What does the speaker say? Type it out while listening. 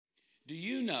Do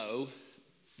you know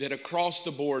that across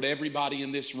the board, everybody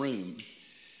in this room,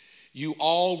 you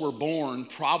all were born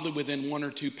probably within 1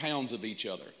 or 2 pounds of each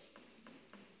other?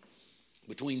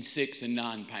 Between 6 and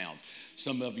 9 pounds.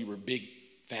 Some of you were big,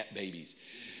 fat babies,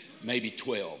 maybe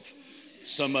 12.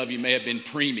 Some of you may have been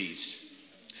preemies.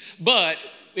 But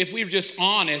if we were just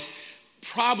honest,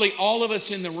 probably all of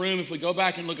us in the room, if we go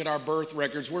back and look at our birth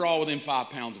records, we're all within 5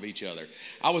 pounds of each other.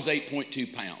 I was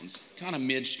 8.2 pounds, kind of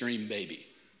midstream baby.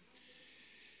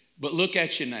 But look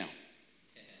at you now.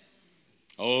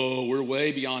 Oh, we're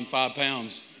way beyond 5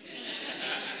 pounds.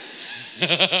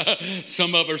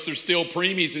 Some of us are still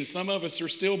preemies and some of us are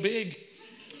still big.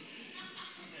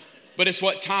 But it's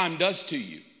what time does to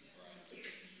you.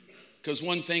 Because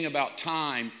one thing about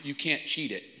time, you can't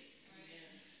cheat it.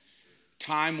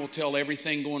 Time will tell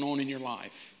everything going on in your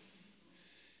life.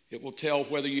 It will tell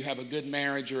whether you have a good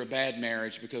marriage or a bad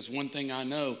marriage, because one thing I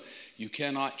know, you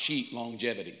cannot cheat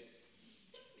longevity.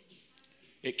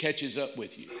 It catches up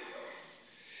with you.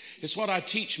 It's what I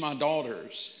teach my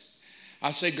daughters. I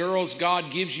say, girls,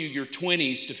 God gives you your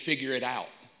 20s to figure it out.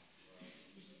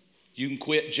 You can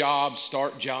quit jobs,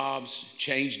 start jobs,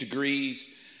 change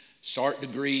degrees, start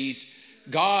degrees.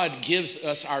 God gives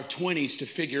us our 20s to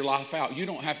figure life out. You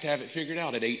don't have to have it figured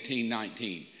out at 18,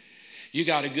 19. You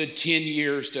got a good 10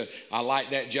 years to, I like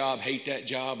that job, hate that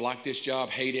job, like this job,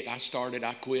 hate it. I started,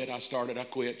 I quit, I started, I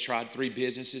quit. Tried 3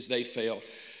 businesses, they failed.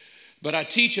 But I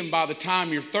teach them by the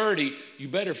time you're 30, you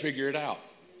better figure it out.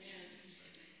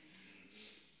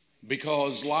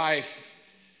 Because life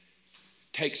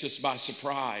takes us by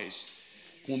surprise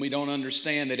when we don't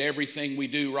understand that everything we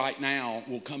do right now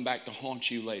will come back to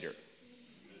haunt you later.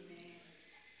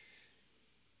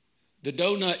 The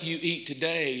donut you eat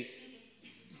today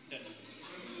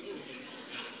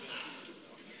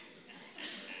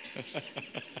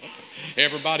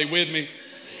everybody with me?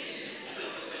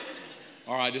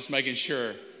 All right, just making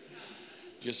sure.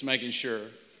 Just making sure.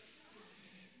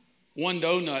 One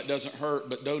donut doesn't hurt,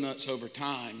 but donuts over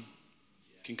time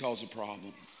can cause a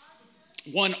problem.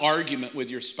 One argument with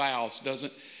your spouse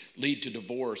doesn't lead to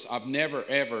divorce. I've never,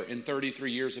 ever, in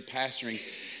 33 years of pastoring,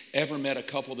 ever met a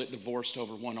couple that divorced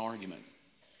over one argument.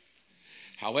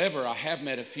 However, I have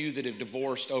met a few that have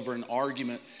divorced over an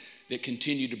argument that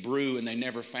continued to brew and they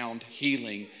never found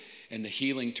healing, and the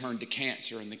healing turned to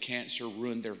cancer, and the cancer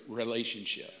ruined their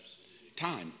relationship.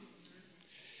 Time.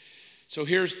 So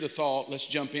here's the thought. Let's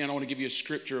jump in. I want to give you a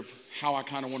scripture of how I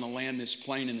kind of want to land this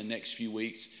plane in the next few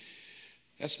weeks.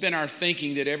 That's been our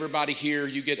thinking, that everybody here,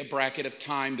 you get a bracket of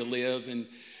time to live, and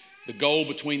the goal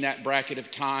between that bracket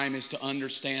of time is to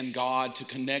understand God, to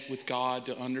connect with God,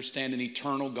 to understand an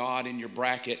eternal God in your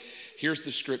bracket. Here's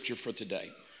the scripture for today.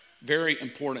 Very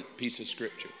important piece of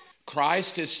scripture.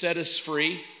 Christ has set us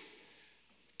free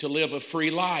to live a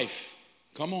free life.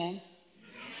 Come on.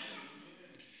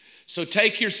 So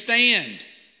take your stand.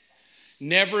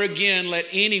 Never again let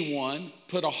anyone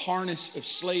put a harness of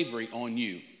slavery on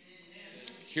you.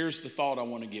 Here's the thought I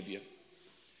want to give you.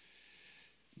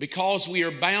 Because we are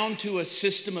bound to a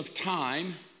system of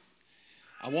time,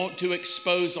 I want to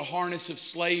expose a harness of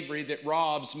slavery that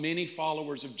robs many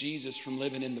followers of Jesus from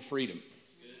living in the freedom.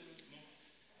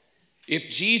 If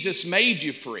Jesus made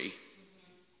you free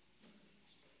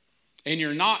and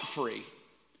you're not free,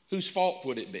 whose fault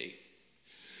would it be?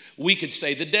 We could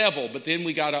say the devil, but then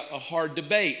we got a hard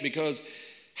debate, because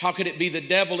how could it be the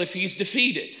devil if he's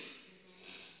defeated?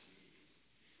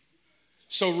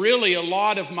 So really, a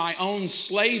lot of my own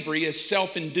slavery is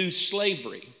self-induced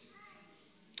slavery.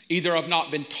 Either I've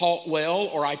not been taught well,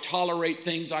 or I tolerate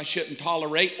things I shouldn't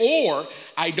tolerate, or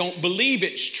I don't believe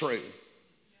it's true.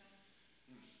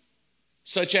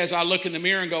 Such as I look in the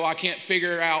mirror and go, I can't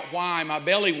figure out why my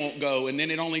belly won't go. And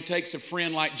then it only takes a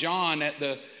friend like John at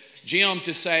the gym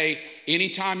to say,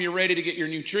 anytime you're ready to get your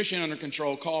nutrition under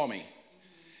control, call me.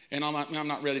 And I'm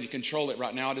not ready to control it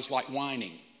right now. I just like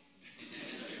whining.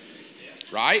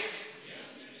 Right?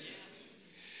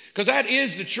 Because that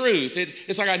is the truth.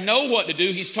 It's like I know what to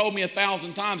do. He's told me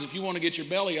 1,000 times, if you want to get your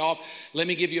belly off, let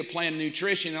me give you a plan of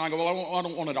nutrition. And I go, well, I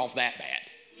don't want it off that bad.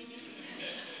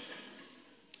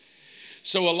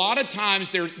 So a lot of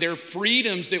times there are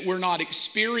freedoms that we're not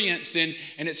experiencing,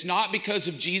 and it's not because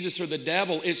of Jesus or the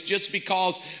devil. It's just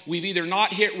because we've either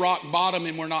not hit rock bottom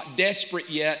and we're not desperate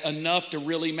yet enough to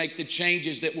really make the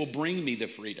changes that will bring me the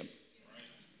freedom.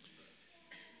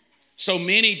 So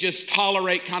many just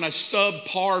tolerate kind of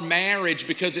subpar marriage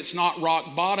because it's not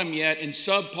rock bottom yet, and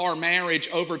subpar marriage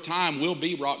over time will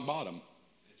be rock bottom.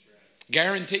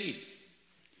 Guaranteed.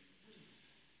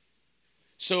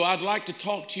 So I'd like to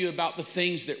talk to you about the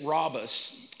things that rob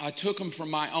us. I took them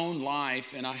from my own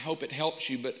life, and I hope it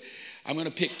helps you, but I'm going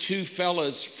to pick two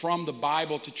fellas from the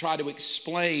Bible to try to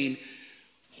explain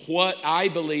what I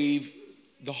believe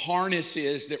the harness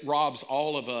is that robs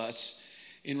all of us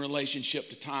in relationship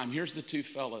to time. Here's the two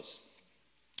fellas.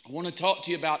 I want to talk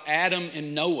to you about Adam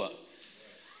and Noah.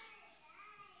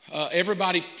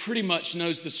 Everybody pretty much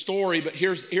knows the story, but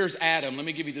here's Adam. Let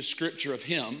me give you the scripture of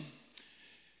him.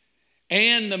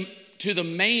 And to the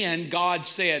man, God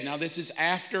said, now this is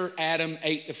after Adam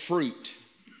ate the fruit.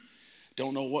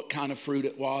 Don't know what kind of fruit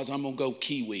it was. I'm going to go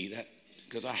kiwi,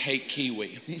 because I hate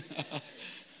kiwi.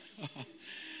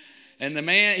 And the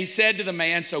man, he said to the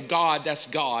man, so God, that's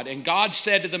God. And God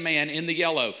said to the man in the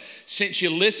yellow, since you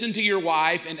listened to your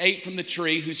wife and ate from the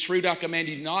tree whose fruit I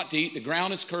commanded you not to eat, the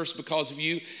ground is cursed because of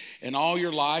you, and all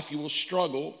your life you will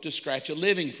struggle to scratch a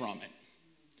living from it.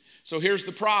 So here's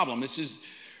the problem. This is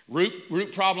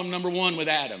root problem number one with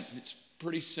Adam. It's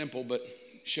pretty simple, but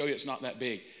show you it's not that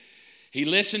big. He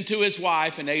listened to his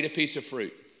wife and ate a piece of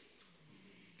fruit.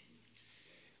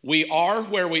 We are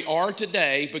where we are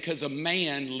today because a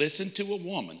man listened to a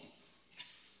woman.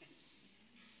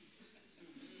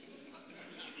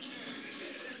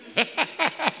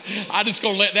 I'm just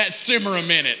going to let that simmer a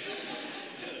minute.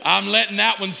 I'm letting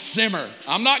that one simmer.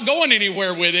 I'm not going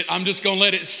anywhere with it. I'm just going to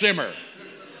let it simmer.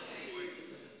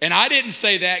 And I didn't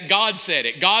say that. God said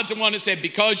it. God's the one that said,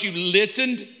 because you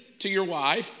listened to your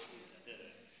wife,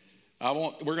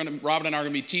 Robin and I are going to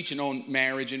be teaching on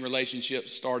marriage and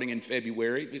relationships starting in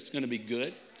February. It's going to be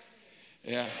good.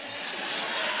 Yeah.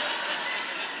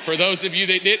 For those of you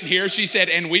that didn't hear, she said,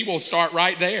 and we will start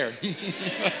right there.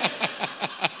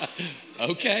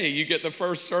 Okay, you get the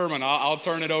first sermon. I'll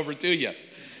turn it over to you.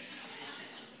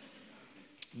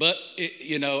 But,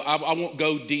 I won't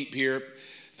go deep here.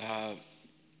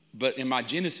 But in my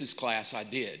Genesis class, I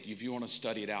did. If you want to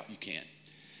study it out, you can.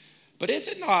 But is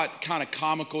it not kind of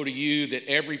comical to you that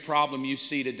every problem you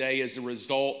see today is a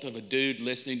result of a dude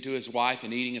listening to his wife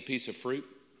and eating a piece of fruit?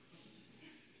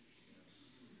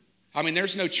 I mean,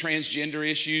 there's no transgender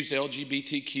issues,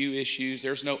 LGBTQ issues.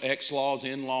 There's no ex-laws,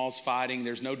 in-laws fighting.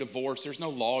 There's no divorce. There's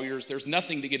no lawyers. There's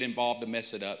nothing to get involved to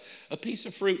mess it up. A piece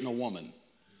of fruit and a woman.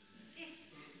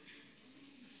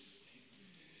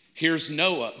 Here's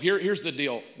Noah. Here's the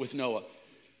deal with Noah.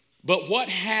 But what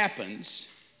happens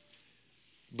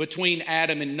between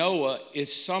Adam and Noah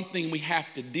is something we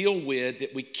have to deal with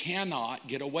that we cannot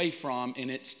get away from, and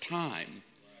it's time.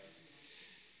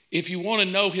 If you want to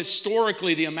know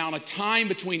historically the amount of time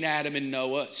between Adam and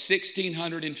Noah,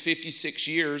 1,656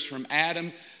 years from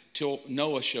Adam till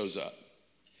Noah shows up.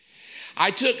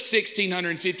 I took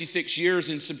 1,656 years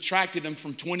and subtracted them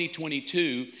from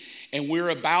 2022, and we're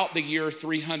about the year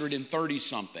 330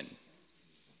 something.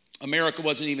 America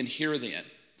wasn't even here then.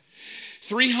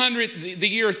 The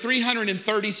year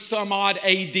 330 some odd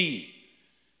AD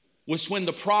was when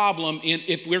the problem,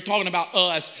 if we're talking about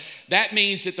us, that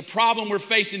means that the problem we're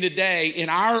facing today in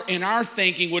our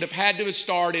thinking would have had to have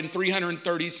started in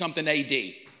 330 something AD.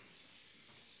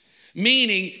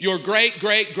 Meaning your great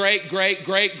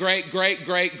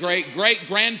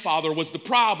grandfather was the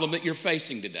problem that you're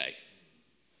facing today.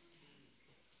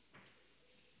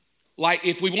 Like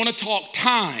if we want to talk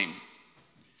time.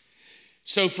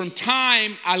 So from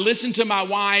time, I listened to my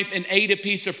wife and ate a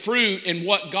piece of fruit, and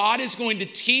what God is going to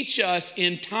teach us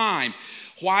in time.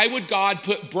 Why would God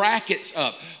put brackets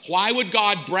up? Why would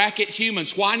God bracket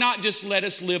humans? Why not just let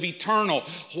us live eternal?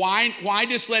 Why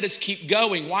just let us keep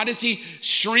going? Why does he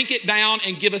shrink it down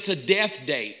and give us a death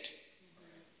date?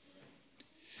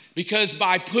 Because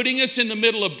by putting us in the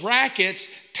middle of brackets,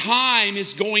 time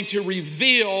is going to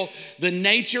reveal the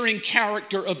nature and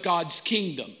character of God's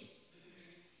kingdom.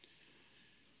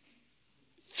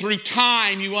 Through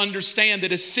time, you understand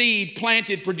that a seed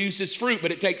planted produces fruit,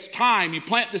 but it takes time. You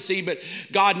plant the seed, but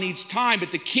God needs time.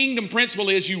 But the kingdom principle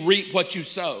is you reap what you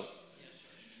sow.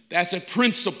 That's a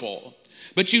principle.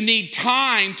 But you need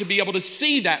time to be able to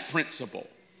see that principle.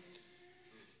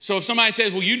 So if somebody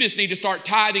says, well, you just need to start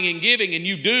tithing and giving, and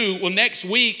you do, well, next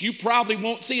week, you probably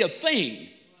won't see a thing.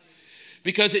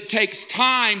 Because it takes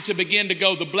time to begin to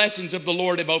go, the blessings of the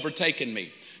Lord have overtaken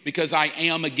me. Because I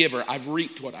am a giver. I've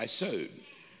reaped what I sowed.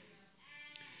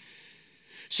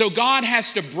 So God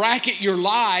has to bracket your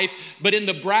life, but in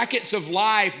the brackets of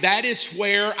life, that is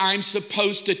where I'm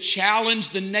supposed to challenge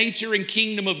the nature and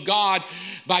kingdom of God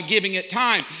by giving it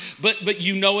time. But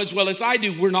you know as well as I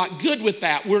do, we're not good with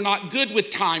that. We're not good with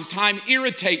time. Time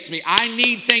irritates me. I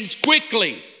need things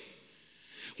quickly.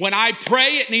 When I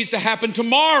pray, it needs to happen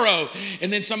tomorrow.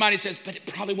 And then somebody says, but it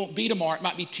probably won't be tomorrow. It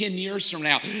might be 10 years from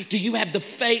now. Do you have the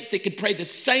faith that could pray the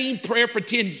same prayer for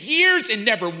 10 years and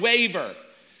never waver?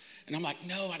 And I'm like,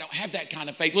 no, I don't have that kind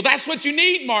of faith. Well, that's what you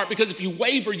need, Mark, because if you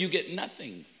waver, you get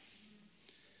nothing.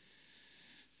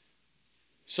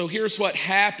 So here's what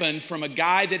happened from a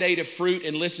guy that ate a fruit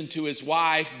and listened to his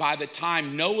wife. By the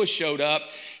time Noah showed up,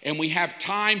 and we have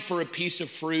time for a piece of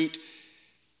fruit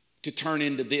to turn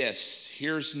into this.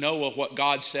 Here's Noah, what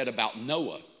God said about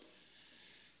Noah.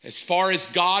 As far as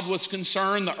God was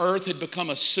concerned, the earth had become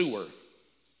a sewer.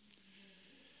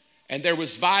 And there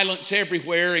was violence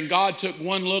everywhere, and God took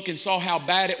one look and saw how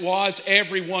bad it was.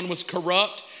 Everyone was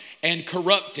corrupt and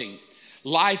corrupting.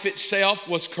 Life itself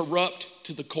was corrupt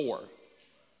to the core.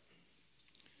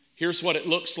 Here's what it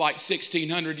looks like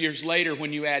 1,600 years later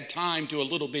when you add time to a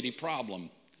little bitty problem.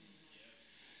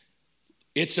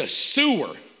 It's a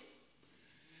sewer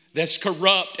that's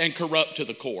corrupt and corrupt to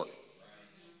the core.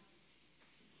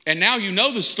 And now you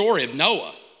know the story of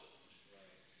Noah.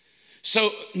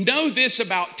 So know this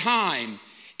about time.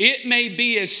 It may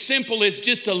be as simple as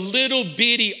just a little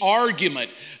bitty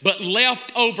argument, but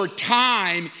left over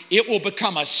time, it will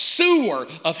become a sewer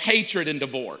of hatred and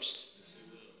divorce.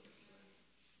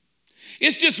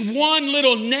 It's just one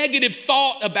little negative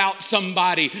thought about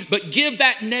somebody, but give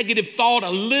that negative thought a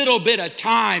little bit of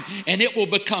time and it will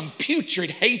become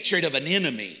putrid hatred of an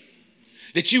enemy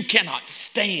that you cannot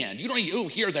stand. You don't even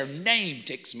hear their name,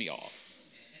 ticks me off.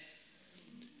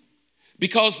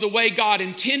 Because the way God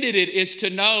intended it is to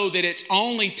know that it's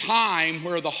only time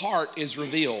where the heart is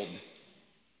revealed.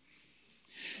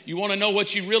 You want to know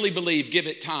what you really believe? Give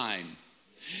it time.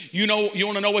 You want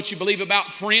to know what you believe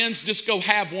about friends? Just go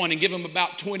have one and give them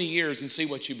about 20 years and see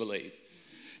what you believe.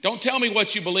 Don't tell me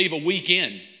what you believe a week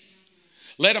in.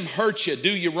 Let them hurt you, do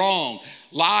you wrong,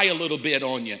 lie a little bit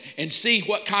on you, and see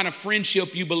what kind of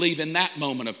friendship you believe in that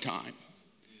moment of time.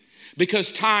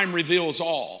 Because time reveals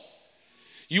all.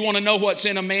 You want to know what's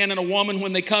in a man and a woman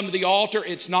when they come to the altar?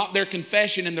 It's not their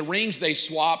confession and the rings they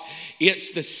swap.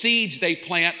 It's the seeds they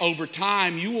plant over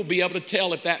time. You will be able to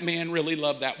tell if that man really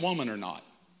loved that woman or not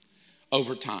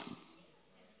over time.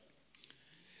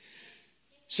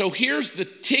 So here's the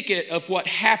ticket of what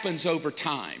happens over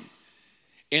time.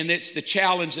 And it's the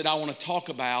challenge that I want to talk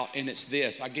about, and it's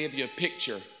this. I gave you a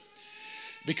picture.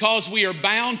 Because we are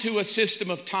bound to a system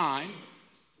of time,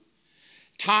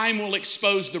 time will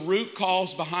expose the root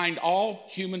cause behind all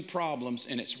human problems,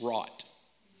 and it's rot.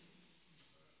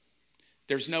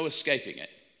 There's no escaping it.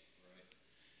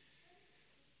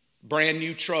 Brand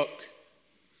new truck.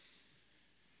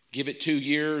 Give it 2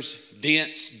 years,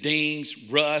 dents, dings,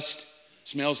 rust,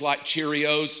 smells like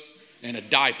Cheerios, and a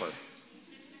diaper.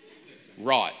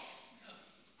 Rot.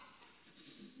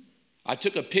 I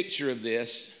took a picture of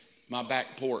this, my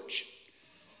back porch.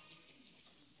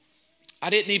 I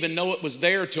didn't even know it was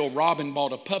there till Robin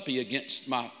bought a puppy against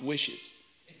my wishes.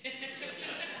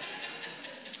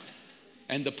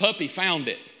 And the puppy found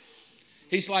it.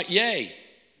 He's like, yay,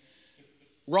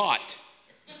 rot.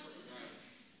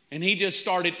 And he just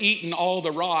started eating all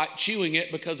the rot, chewing it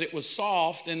because it was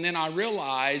soft. And then I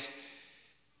realized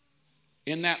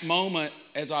in that moment,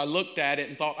 as I looked at it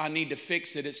and thought, I need to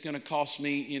fix it, it's going to cost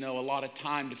me, a lot of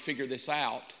time to figure this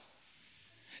out.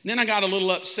 And then I got a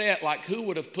little upset, like who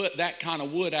would have put that kind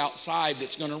of wood outside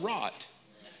that's going to rot?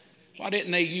 Why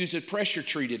didn't they use a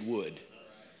pressure-treated wood?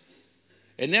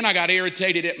 And then I got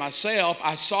irritated at myself.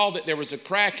 I saw that there was a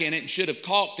crack in it and should have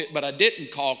caulked it, but I didn't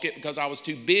caulk it because I was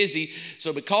too busy.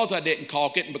 So because I didn't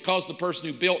caulk it and because the person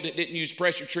who built it didn't use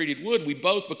pressure-treated wood, we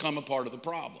both become a part of the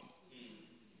problem.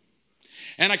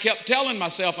 And I kept telling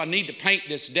myself I need to paint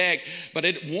this deck, but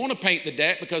I didn't want to paint the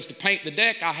deck because to paint the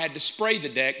deck, I had to spray the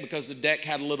deck because the deck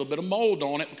had a little bit of mold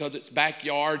on it because it's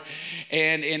backyard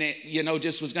and it,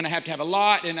 just was going to have a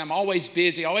lot. And I'm always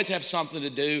busy. I always have something to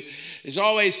do. There's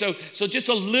always, so just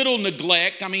a little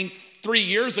neglect. 3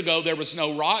 years ago, there was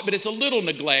no rot, but it's a little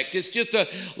neglect. It's just a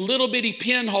little bitty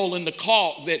pinhole in the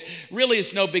caulk that really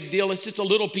is no big deal. It's just a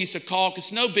little piece of caulk.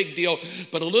 It's no big deal.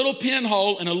 But a little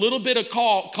pinhole and a little bit of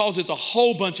caulk causes a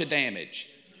whole bunch of damage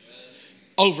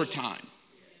over time.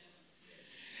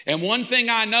 And one thing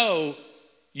I know,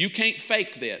 you can't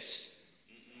fake this.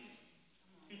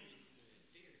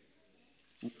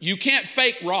 You can't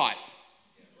fake rot.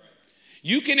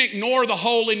 You can ignore the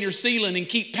hole in your ceiling and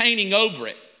keep painting over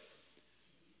it.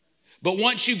 But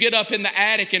once you get up in the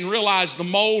attic and realize the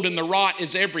mold and the rot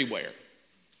is everywhere.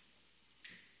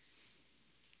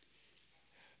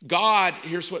 God,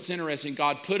 here's what's interesting.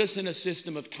 God put us in a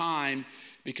system of time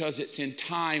because it's in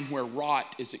time where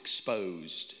rot is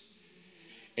exposed.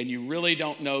 And you really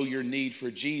don't know your need for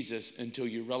Jesus until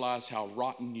you realize how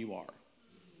rotten you are.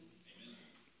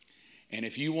 And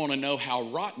if you want to know how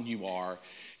rotten you are,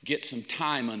 get some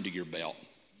time under your belt.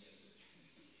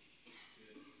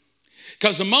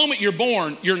 Because the moment you're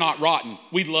born, you're not rotten.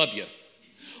 We love you.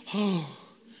 Oh,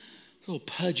 little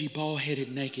pudgy,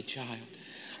 bald-headed, naked child.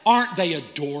 Aren't they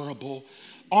adorable?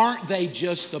 Aren't they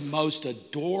just the most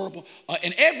adorable?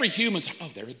 And every human's like,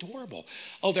 oh, they're adorable.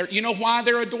 Oh, you know why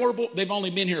they're adorable? They've only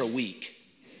been here a week.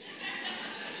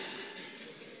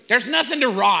 There's nothing to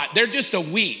rot. They're just a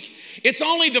week. It's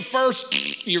only the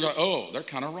first, you go, oh, they're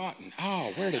kind of rotten.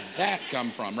 Oh, where did that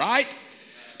come from, right?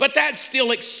 But that's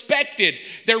still expected.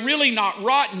 They're really not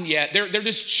rotten yet. They're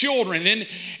just children.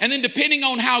 And then depending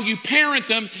on how you parent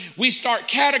them, we start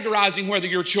categorizing whether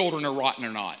your children are rotten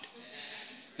or not.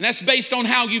 And that's based on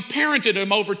how you've parented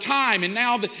them over time. And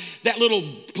now that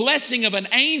little blessing of an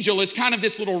angel is kind of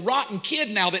this little rotten kid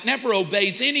now that never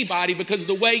obeys anybody because of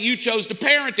the way you chose to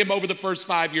parent him over the first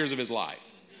 5 years of his life.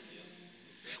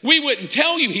 We wouldn't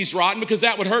tell you he's rotten because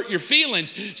that would hurt your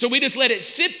feelings. So we just let it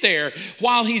sit there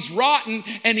while he's rotten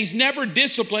and he's never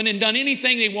disciplined and done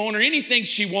anything they want or anything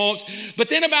she wants. But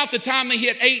then about the time they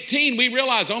hit 18, we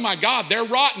realize, oh my God, they're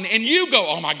rotten. And you go,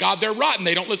 oh my God, they're rotten.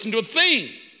 They don't listen to a thing.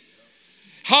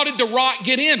 How did the rot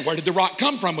get in? Where did the rot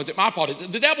come from? Was it my fault? Is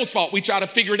it the devil's fault? We try to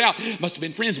figure it out. Must have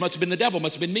been friends. Must have been the devil.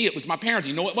 Must have been me. It was my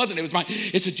parenting. No, it wasn't.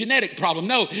 It's a genetic problem.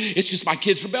 No, it's just my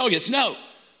kid's rebellious. No.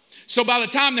 So by the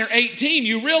time they're 18,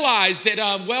 you realize that,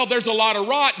 there's a lot of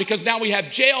rot because now we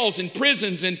have jails and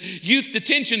prisons and youth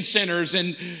detention centers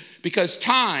and because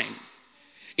time.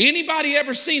 Anybody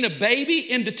ever seen a baby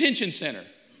in detention center?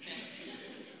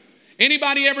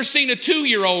 Anybody ever seen a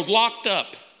 2-year-old locked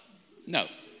up? No.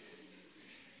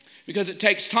 Because it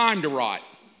takes time to rot.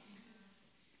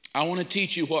 I want to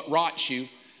teach you what rots you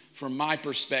from my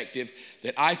perspective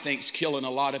that I think is killing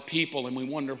a lot of people, and we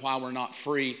wonder why we're not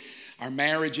free. Our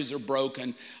marriages are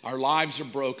broken. Our lives are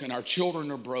broken. Our children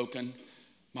are broken.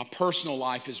 My personal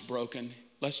life is broken.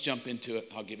 Let's jump into it.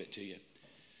 I'll give it to you.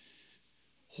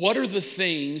 What are the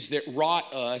things that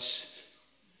rot us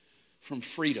from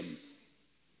freedom?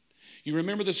 You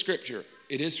remember the scripture.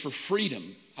 It is for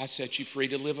freedom I set you free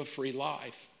to live a free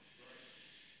life.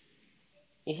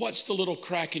 Well, what's the little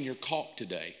crack in your caulk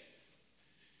today?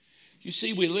 You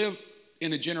see, we live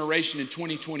in a generation in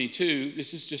 2022,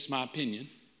 this is just my opinion,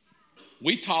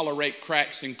 we tolerate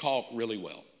cracks in caulk really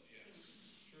well.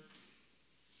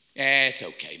 It's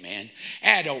okay, man.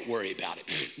 Don't worry about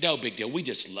it. No big deal. We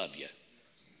just love you.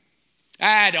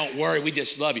 Don't worry. We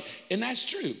just love you. And that's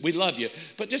true. We love you.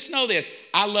 But just know this.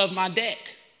 I love my deck.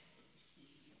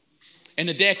 And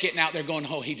the deck getting out there going,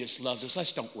 oh, he just loves us.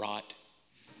 Let's don't rot.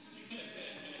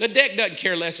 The deck doesn't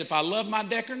care less if I love my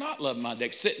deck or not love my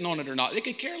deck, sitting on it or not. It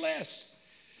could care less.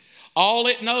 All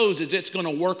it knows is it's going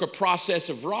to work a process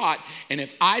of rot, and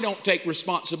if I don't take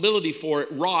responsibility for it,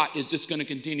 rot is just going to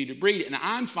continue to breed it. And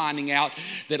I'm finding out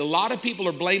that a lot of people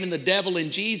are blaming the devil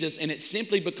and Jesus, and it's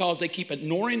simply because they keep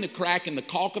ignoring the crack in the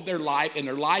caulk of their life, and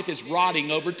their life is rotting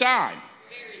over time.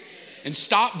 And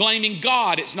stop blaming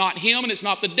God. It's not him and it's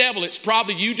not the devil. It's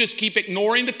probably you just keep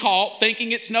ignoring the caulk,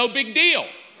 thinking it's no big deal.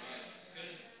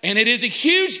 And it is a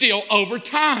huge deal over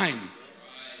time.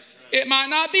 It might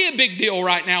not be a big deal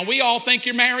right now. We all think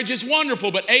your marriage is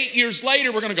wonderful, but 8 years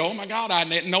later, we're going to go, oh my God, I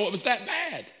didn't know it was that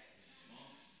bad.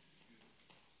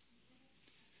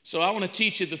 So I want to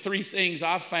teach you the 3 things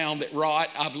I've found that rot.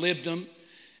 I've lived them.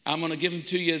 I'm going to give them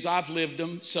to you as I've lived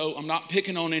them. So I'm not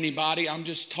picking on anybody. I'm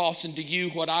just tossing to you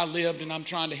what I lived, and I'm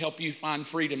trying to help you find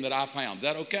freedom that I found. Is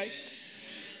that okay?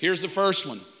 Here's the first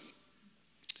one.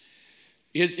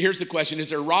 Here's the question. Is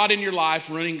there rot in your life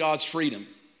ruining God's freedom?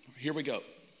 Here we go.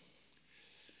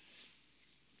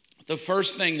 The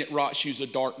first thing that rots you is a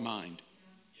dark mind.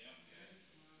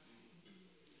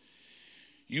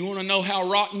 You want to know how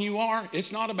rotten you are?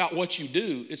 It's not about what you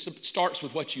do. It starts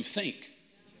with what you think.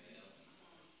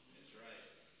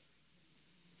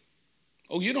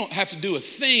 Oh, you don't have to do a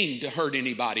thing to hurt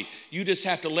anybody. You just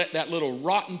have to let that little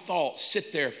rotten thought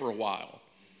sit there for a while.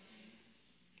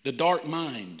 The dark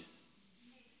mind.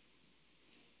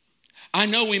 I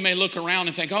know we may look around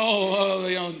and think,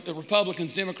 the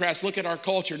Republicans, Democrats, look at our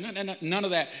culture. None of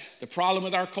that. The problem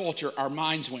with our culture, our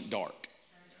minds went dark.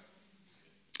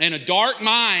 And a dark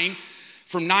mind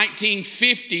from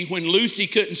 1950 when Lucy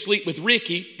couldn't sleep with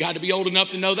Ricky, got to be old enough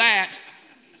to know that.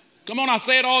 Come on, I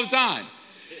say it all the time.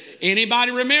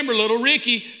 Anybody remember little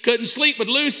Ricky couldn't sleep with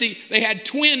Lucy? They had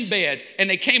twin beds and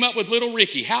they came up with little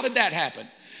Ricky. How did that happen?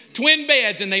 Twin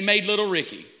beds and they made little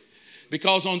Ricky.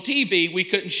 Because on TV, we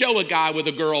couldn't show a guy with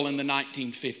a girl in the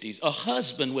 1950s, a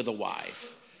husband with a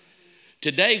wife.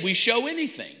 Today, we show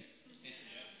anything.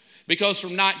 Because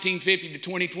from 1950 to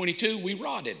 2022, we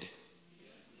rotted.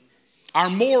 Our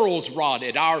morals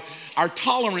rotted. Our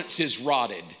tolerance is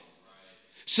rotted.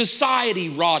 Society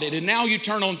rotted, and now you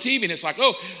turn on TV and it's like,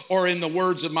 oh, or in the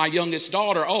words of my youngest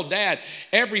daughter, oh, Dad,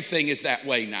 everything is that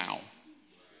way now.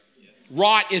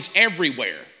 Rot is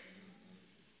everywhere.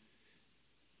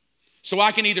 So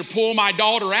I can either pull my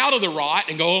daughter out of the rot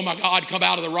and go, oh my God, come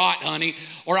out of the rot, honey.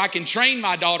 Or I can train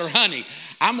my daughter, honey,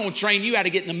 I'm going to train you how to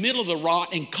get in the middle of the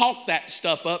rot and caulk that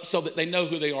stuff up so that they know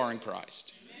who they are in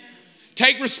Christ. Amen.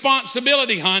 Take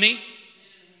responsibility, honey.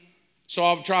 So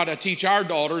I'll try to teach our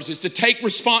daughters is to take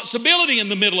responsibility in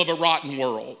the middle of a rotten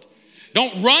world.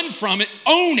 Don't run from it,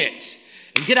 own it,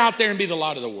 and get out there and be the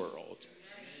light of the world.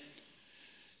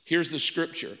 Here's the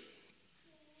scripture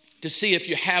to see if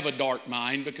you have a dark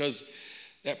mind, because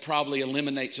that probably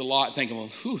eliminates a lot. Thinking, well,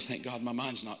 thank God my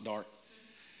mind's not dark.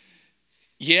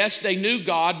 Yes, they knew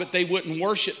God, but they wouldn't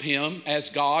worship him as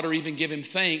God or even give him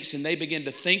thanks, and they began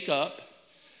to think up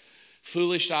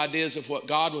foolish ideas of what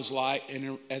God was like,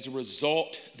 and as a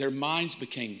result, their minds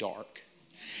became dark.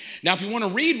 Now, if you want to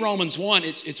read Romans 1,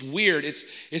 it's weird. It's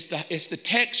the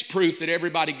text proof that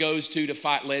everybody goes to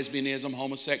fight lesbianism,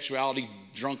 homosexuality,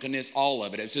 drunkenness, all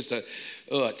of it. It's just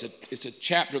it's a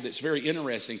chapter that's very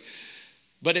interesting.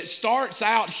 But it starts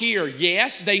out here.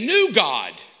 Yes, they knew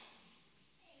God.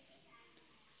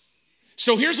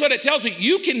 So here's what it tells me: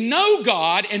 you can know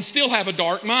God and still have a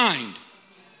dark mind.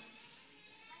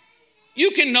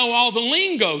 You can know all the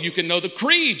lingo. You can know the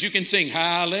creeds. You can sing,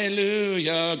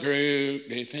 hallelujah, great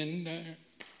defender.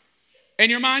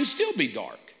 And your mind still be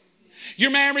dark.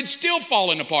 Your marriage still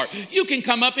falling apart. You can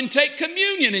come up and take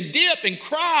communion and dip and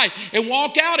cry and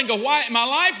walk out and go, why isn't my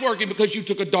life working? Because you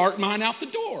took a dark mind out the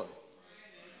door.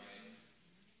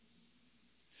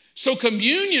 So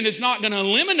communion is not going to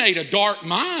eliminate a dark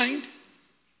mind.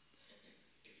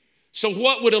 So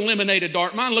what would eliminate a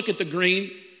dark mind? Look at the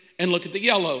green and look at the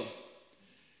yellow.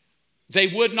 They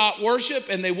would not worship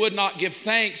and they would not give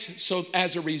thanks. So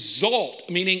as a result,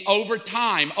 meaning over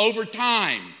time.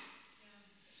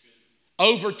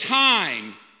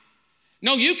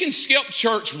 No, you can skip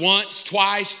church once,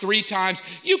 twice, 3 times.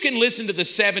 You can listen to the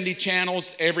 70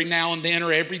 channels every now and then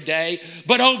or every day.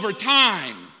 But over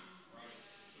time,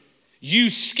 you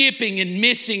skipping and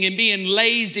missing and being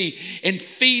lazy and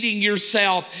feeding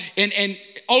yourself, and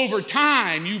over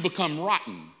time, you become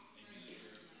rotten.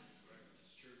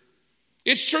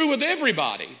 It's true with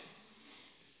everybody.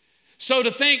 So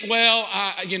to think, well,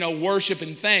 worship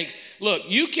and thanks. Look,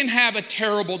 you can have a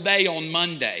terrible day on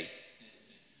Monday.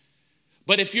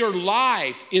 But if your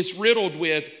life is riddled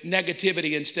with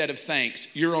negativity instead of thanks,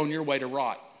 you're on your way to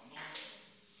rot.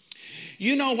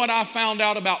 You know what I found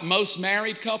out about most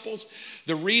married couples?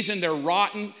 The reason they're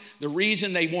rotten, the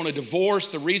reason they want a divorce,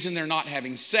 the reason they're not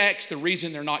having sex, the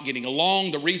reason they're not getting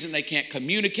along, the reason they can't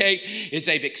communicate is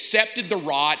they've accepted the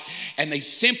rot and they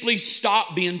simply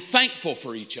stop being thankful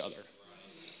for each other.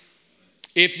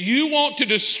 If you want to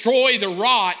destroy the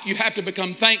rot, you have to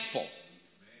become thankful.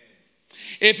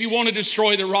 If you want to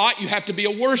destroy the rot, you have to be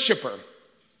a worshiper.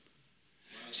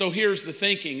 So here's the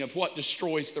thinking of what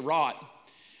destroys the rot.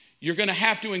 You're going to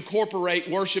have to incorporate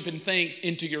worship and thanks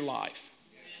into your life.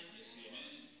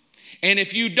 And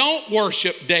if you don't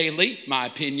worship daily, my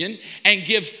opinion, and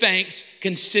give thanks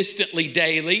consistently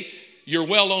daily, you're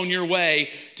well on your way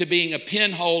to being a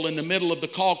pinhole in the middle of the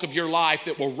caulk of your life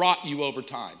that will rot you over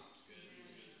time.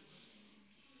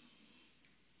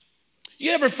 You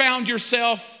ever found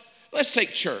yourself, let's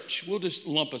take church. We'll just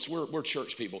lump us. We're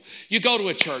church people. You go to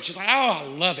a church. It's like, oh, I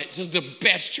love it. This is the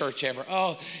best church ever.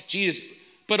 Oh, Jesus.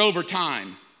 But over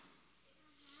time,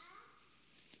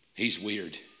 he's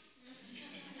weird.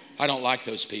 I don't like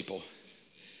those people.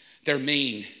 They're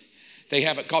mean. They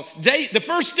haven't called. The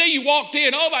first day you walked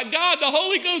in, oh my God, the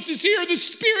Holy Ghost is here. The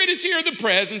Spirit is here. The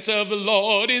presence of the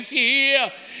Lord is here.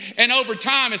 And over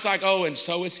time, it's like, oh, and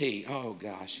so is he. Oh,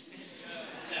 gosh.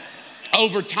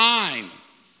 Over time.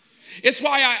 It's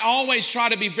why I always try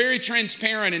to be very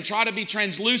transparent and try to be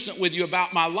translucent with you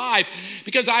about my life,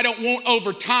 because I don't want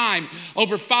over time,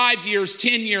 over 5 years,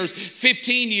 10 years,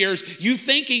 15 years, you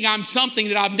thinking I'm something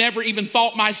that I've never even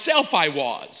thought myself I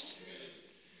was.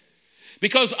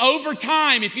 Because over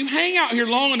time, if you hang out here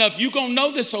long enough, you're going to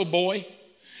know this old boy.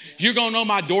 You're going to know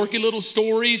my dorky little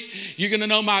stories. You're going to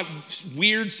know my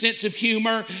weird sense of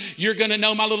humor. You're going to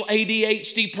know my little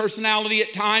ADHD personality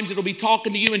at times. It'll be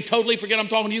talking to you and totally forget I'm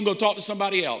talking to you and go talk to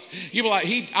somebody else. You'll be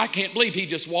like, I can't believe he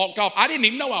just walked off. I didn't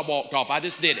even know I walked off. I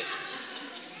just did it.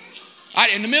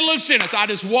 In the middle of a sentence, I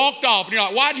just walked off. And you're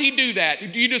like, why did he do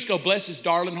that? You just go, bless his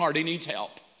darling heart. He needs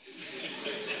help.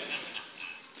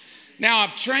 Now,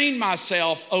 I've trained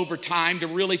myself over time to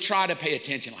really try to pay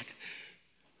attention. Like,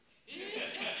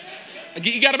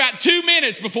 You got about 2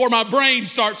 minutes before my brain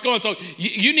starts going. So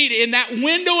you need, in that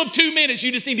window of 2 minutes,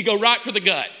 you just need to go right for the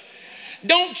gut.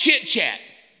 Don't chit chat.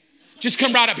 Just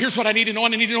come right up. Here's what I need to know. I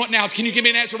need to know it now. Can you give me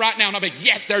an answer right now? And I'll be,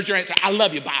 yes, there's your answer. I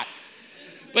love you. Bye.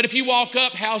 But if you walk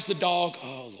up, how's the dog?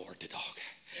 Oh, Lord, the dog.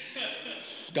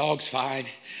 Dog's fine.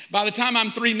 By the time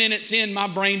I'm 3 minutes in, my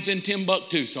brain's in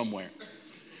Timbuktu somewhere.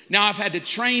 Now, I've had to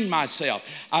train myself.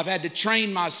 I've had to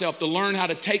train myself to learn how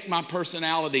to take my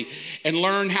personality and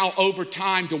learn how over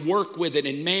time to work with it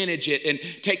and manage it and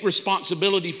take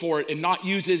responsibility for it and not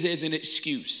use it as an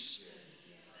excuse.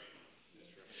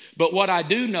 But what I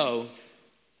do know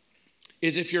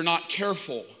is if you're not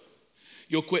careful,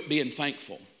 you'll quit being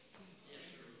thankful.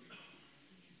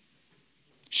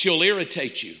 She'll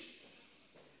irritate you.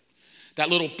 That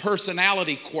little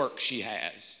personality quirk she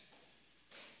has.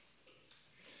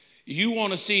 You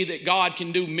want to see that God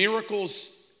can do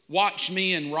miracles? Watch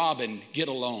me and Robin get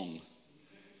along.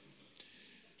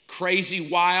 Crazy,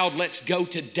 wild, let's go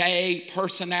today,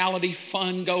 personality,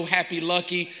 fun, go happy,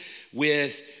 lucky,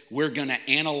 with we're going to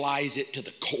analyze it to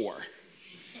the core.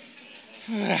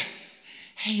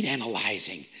 Hate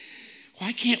analyzing.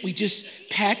 Why can't we just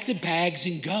pack the bags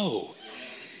and go?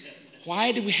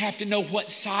 Why do we have to know what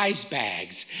size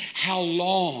bags? How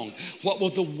long? What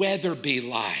will the weather be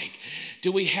like?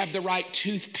 Do we have the right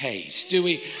toothpaste? Do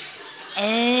we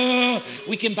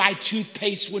can buy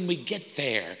toothpaste when we get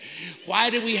there. Why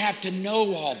do we have to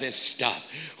know all this stuff?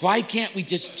 Why can't we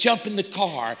just jump in the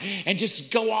car and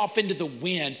just go off into the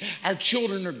wind? Our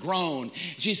children are grown.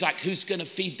 She's like, who's going to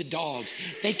feed the dogs?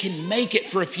 They can make it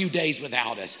for a few days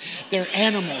without us. They're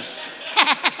animals.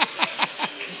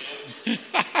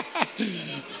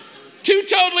 Two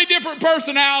totally different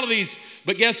personalities.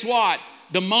 But guess what?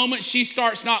 The moment she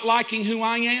starts not liking who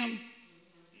I am,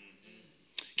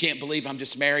 can't believe I'm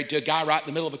just married to a guy right in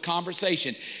the middle of a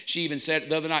conversation. She even said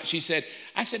the other night,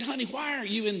 I said, honey, why are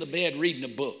you in the bed reading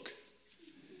a book?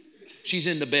 She's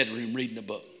in the bedroom reading a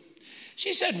book.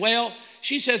 She said,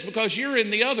 because you're in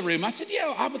the other room. I said,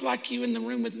 yeah, I would like you in the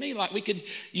room with me. Like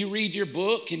you read your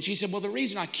book. And she said, well, the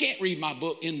reason I can't read my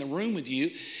book in the room with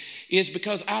you is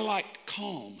because I like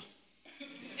calm.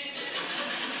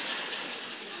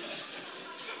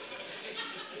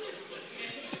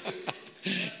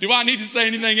 Do I need to say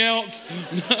anything else?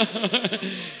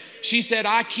 She said,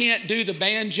 I can't do the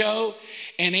banjo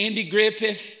and Andy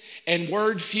Griffith and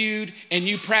Word Feud and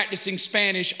you practicing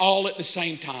Spanish all at the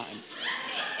same time.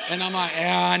 And I'm like,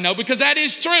 yeah, I know, because that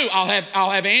is true. I'll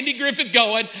have Andy Griffith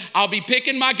going. I'll be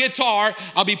picking my guitar.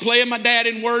 I'll be playing my dad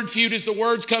in Word Feud as the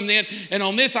words come in. And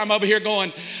on this, I'm over here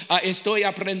going, estoy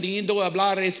aprendiendo a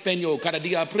hablar español. Cada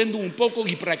día aprendo un poco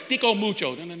y practico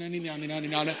mucho.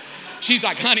 No. She's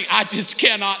like, honey, I just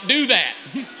cannot do that.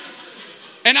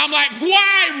 And I'm like,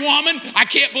 why, woman? I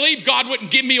can't believe God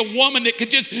wouldn't give me a woman that could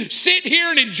just sit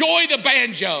here and enjoy the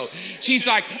banjo. She's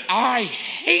like, I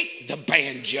hate the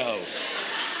banjo.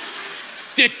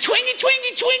 The twingy,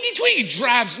 twingy, twingy, twingy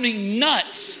drives me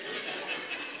nuts.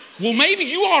 Well, maybe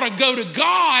you ought to go to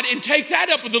God and take that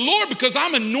up with the Lord because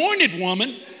I'm an anointed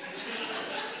woman.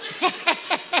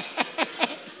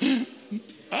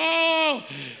 Oh,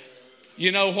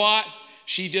 you know what?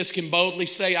 She just can boldly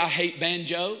say, I hate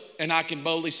banjo, and I can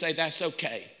boldly say, that's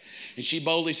okay. And she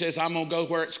boldly says, I'm going to go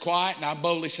where it's quiet, and I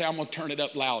boldly say, I'm going to turn it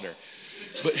up louder.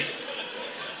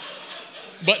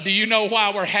 But do you know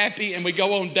why we're happy and we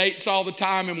go on dates all the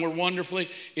time and we're wonderfully?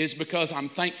 Is because I'm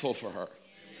thankful for her.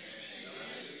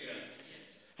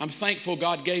 I'm thankful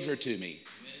God gave her to me.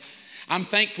 I'm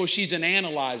thankful she's an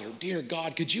analyzer. Dear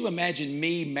God, could you imagine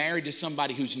me married to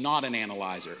somebody who's not an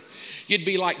analyzer? You'd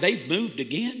be like, they've moved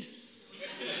again?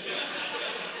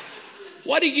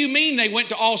 What do you mean they went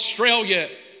to Australia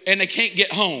and they can't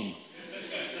get home?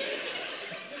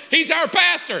 He's our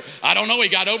pastor. I don't know. He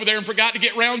got over there and forgot to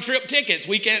get round trip tickets.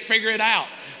 We can't figure it out.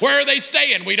 Where are they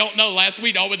staying? We don't know. Last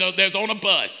we know, there's on a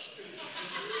bus.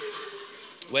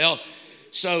 Well,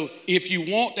 so if you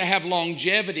want to have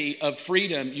longevity of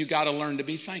freedom, you got to learn to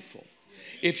be thankful.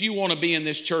 If you want to be in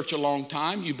this church a long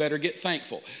time, you better get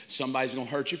thankful. Somebody's going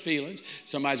to hurt your feelings.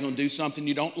 Somebody's going to do something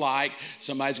you don't like.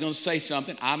 Somebody's going to say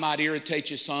something. I might irritate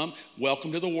you some.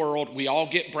 Welcome to the world. We all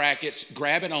get brackets.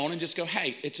 Grab it on and just go,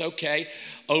 hey, it's okay.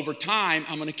 Over time,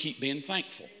 I'm going to keep being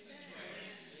thankful.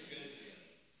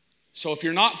 So if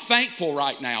you're not thankful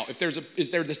right now,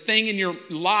 is there this thing in your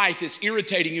life that's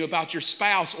irritating you about your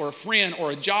spouse or a friend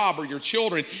or a job or your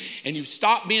children, and you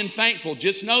stop being thankful,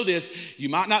 just know this, you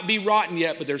might not be rotten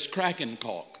yet, but there's crack in the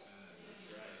caulk.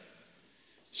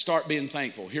 Start being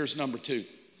thankful. Here's number 2.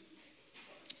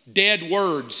 Dead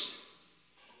words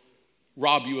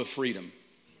rob you of freedom.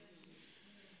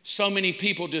 So many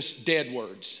people just dead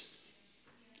words.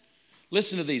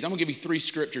 Listen to these. I'm going to give you 3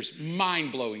 scriptures,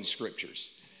 mind-blowing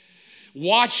scriptures.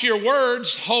 Watch your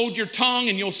words, hold your tongue,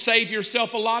 and you'll save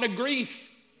yourself a lot of grief.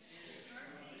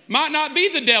 Might not be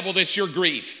the devil that's your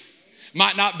grief.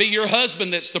 Might not be your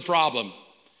husband that's the problem.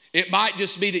 It might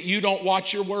just be that you don't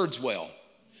watch your words well.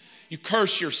 You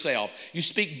curse yourself. You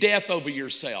speak death over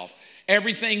yourself.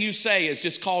 Everything you say is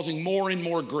just causing more and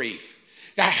more grief.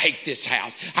 I hate this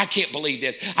house. I can't believe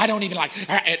this. I don't even like.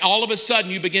 And all of a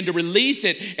sudden you begin to release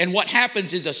it. And what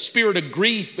happens is a spirit of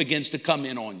grief begins to come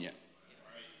in on you.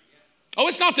 Oh,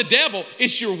 it's not the devil.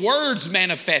 It's your words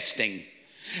manifesting.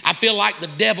 I feel like the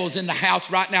devil's in the house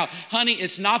right now. Honey,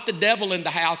 it's not the devil in the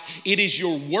house. It is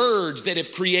your words that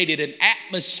have created an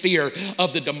atmosphere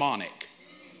of the demonic.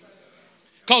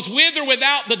 Because with or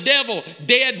without the devil,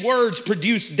 dead words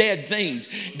produce dead things.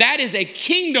 That is a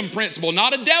kingdom principle,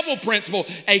 not a devil principle,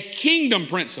 a kingdom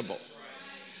principle.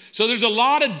 So there's a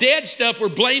lot of dead stuff we're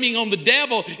blaming on the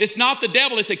devil. It's not the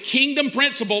devil. It's a kingdom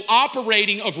principle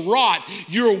operating of rot.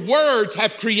 Your words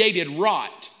have created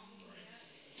rot.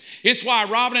 It's why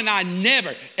Robin and I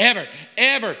never, ever,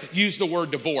 ever use the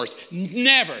word divorce.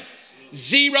 Never.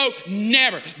 0,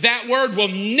 never. That word will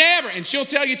never, and she'll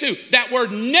tell you too, that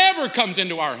word never comes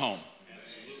into our home.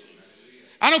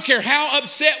 I don't care how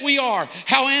upset we are,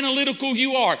 how analytical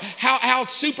you are, how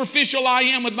superficial I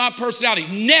am with my personality.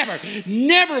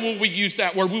 Never will we use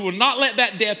that word. We will not let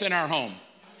that death in our home.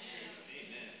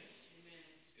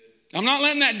 I'm not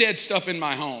letting that dead stuff in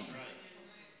my home.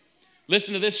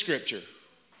 Listen to this scripture.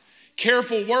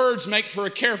 Careful words make for a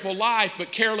careful life,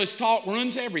 but careless talk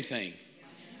ruins everything.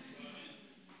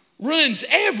 Ruins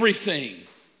everything.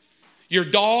 Your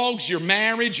dogs, your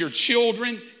marriage, your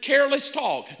children, careless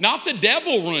talk. Not the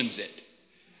devil ruins it.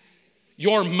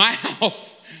 Your mouth.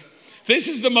 This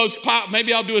is the most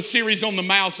maybe I'll do a series on the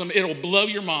mouth. It'll blow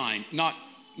your mind. Not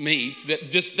me.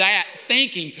 Just that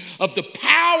thinking of the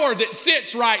power that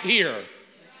sits right here.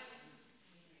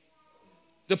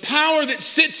 The power that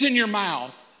sits in your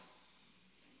mouth.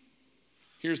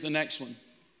 Here's the next one.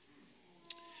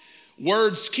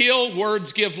 Words kill,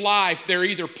 words give life. They're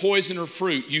either poison or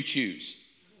fruit. You choose.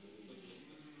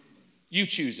 You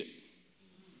choose it.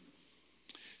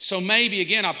 So maybe,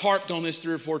 again, I've harped on this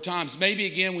 3 or 4 times. Maybe,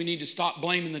 again, we need to stop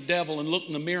blaming the devil and look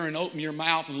in the mirror and open your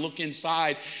mouth and look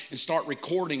inside and start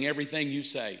recording everything you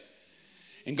say.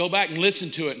 And go back and listen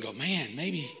to it and go, man,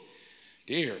 maybe,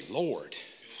 dear Lord,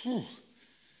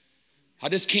 I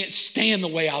just can't stand the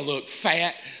way I look.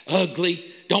 Fat, ugly,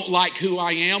 don't like who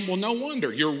I am. Well, no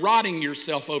wonder. You're rotting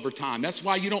yourself over time. That's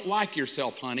why you don't like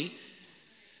yourself, honey.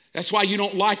 That's why you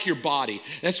don't like your body.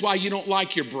 That's why you don't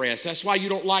like your breasts. That's why you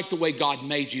don't like the way God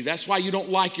made you. That's why you don't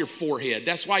like your forehead.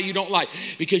 That's why you don't like,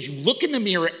 because you look in the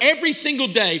mirror every single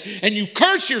day and you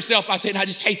curse yourself by saying, I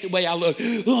just hate the way I look.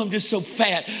 Oh, I'm just so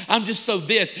fat. I'm just so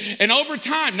this. And over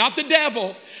time, not the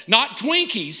devil, not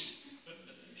Twinkies.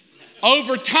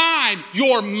 Over time,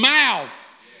 your mouth,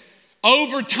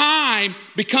 over time,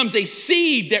 becomes a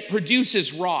seed that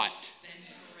produces rot.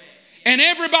 And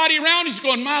everybody around you is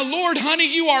going, my Lord,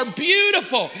 honey, you are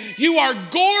beautiful. You are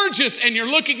gorgeous. And you're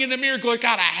looking in the mirror going,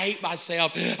 God, I hate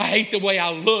myself. I hate the way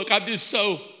I look. I'm just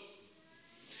so...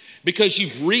 Because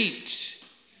you've reaped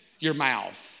your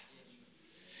mouth.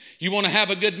 You want to have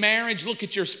a good marriage? Look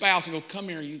at your spouse and go, come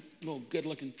here, you little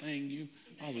good-looking thing.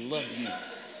 I love you.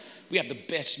 We have the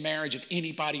best marriage of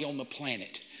anybody on the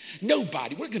planet.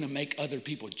 Nobody. We're going to make other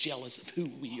people jealous of who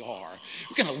we are.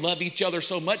 We're going to love each other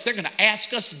so much, they're going to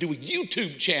ask us to do a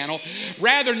YouTube channel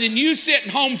rather than you sitting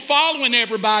home following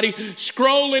everybody,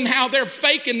 scrolling how they're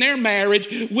faking their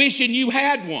marriage, wishing you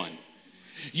had one.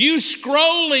 You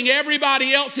scrolling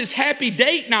everybody else's happy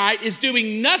date night is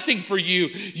doing nothing for you.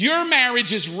 Your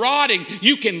marriage is rotting.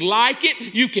 You can like it.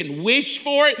 You can wish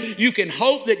for it. You can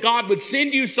hope that God would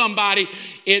send you somebody.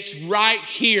 It's right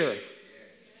here.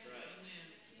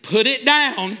 Put it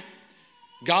down.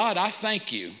 God, I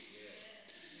thank you.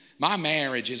 My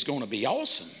marriage is going to be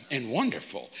awesome and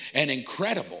wonderful and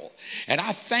incredible. And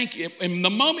I thank you. And the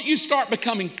moment you start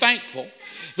becoming thankful,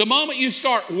 the moment you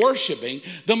start worshiping,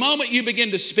 the moment you begin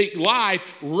to speak life,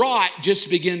 rot just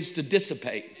begins to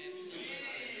dissipate.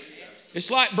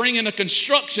 It's like bringing a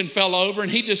construction fellow over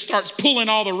and he just starts pulling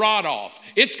all the rot off.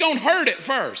 It's going to hurt at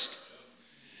first.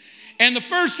 And the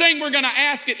first thing we're going to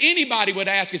ask it, anybody would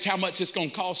ask, is how much it's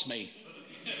going to cost me.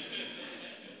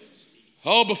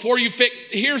 Oh, before you fix,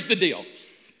 here's the deal.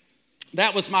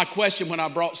 That was my question when I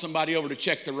brought somebody over to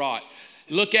check the rot.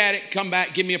 Look at it, come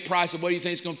back, give me a price of what do you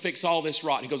think is going to fix all this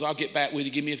rot. He goes, I'll get back with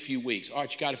you, give me a few weeks. All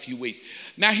right, you got a few weeks.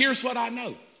 Now here's what I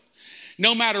know.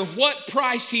 No matter what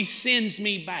price he sends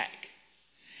me back,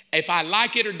 if I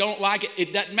like it or don't like it,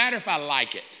 it doesn't matter if I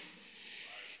like it.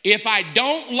 If I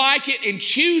don't like it and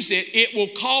choose it, it will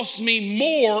cost me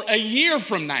more a year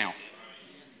from now.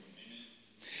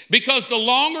 Because the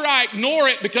longer I ignore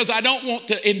it because I don't want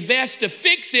to invest to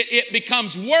fix it, it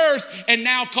becomes worse and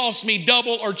now costs me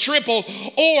double or triple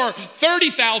or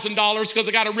 $30,000 because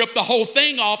I got to rip the whole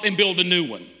thing off and build a new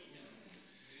one.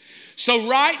 So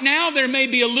right now there may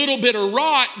be a little bit of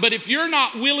rot, but if you're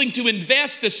not willing to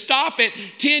invest to stop it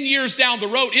 10 years down the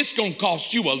road, it's going to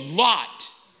cost you a lot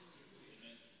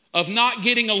of not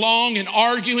getting along and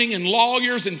arguing and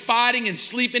lawyers and fighting and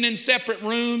sleeping in separate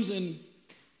rooms and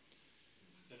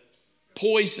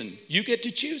poison. You get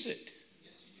to choose it.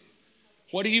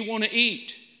 What do you want to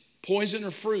eat? Poison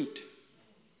or fruit?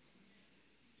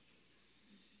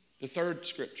 The third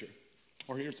scripture.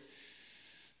 Or here's,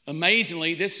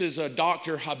 amazingly, this is a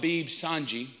Dr. Habib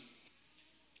Sanji.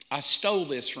 I stole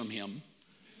this from him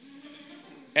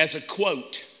as a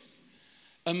quote.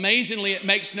 Amazingly, it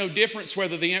makes no difference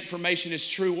whether the information is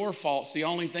true or false. The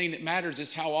only thing that matters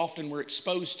is how often we're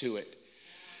exposed to it.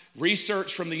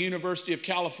 Research from the University of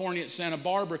California at Santa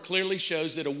Barbara clearly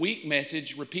shows that a weak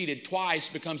message repeated twice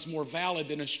becomes more valid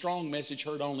than a strong message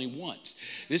heard only once.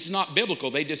 This is not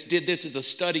biblical. They just did this as a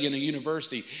study in a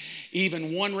university.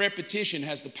 Even one repetition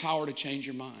has the power to change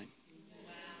your mind.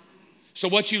 So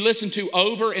what you listen to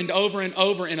over and over and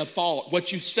over in a thought,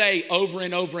 what you say over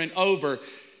and over and over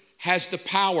has the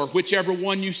power. Whichever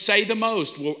one you say the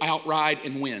most will outride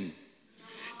and win.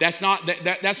 That's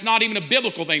not even a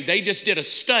biblical thing. They just did a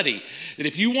study that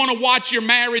if you want to watch your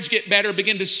marriage get better,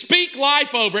 begin to speak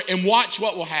life over it and watch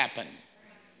what will happen.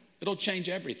 It'll change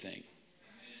everything.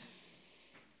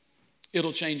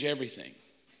 It'll change everything.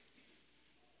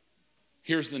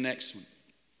 Here's the next one.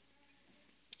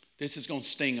 This is going to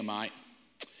sting a mite.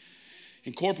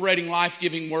 Incorporating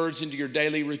life-giving words into your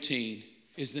daily routine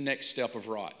is the next step of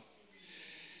rot.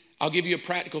 I'll give you a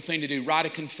practical thing to do. Write a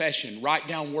confession. Write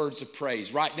down words of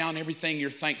praise. Write down everything you're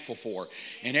thankful for.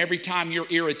 And every time you're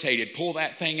irritated, pull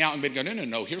that thing out and go,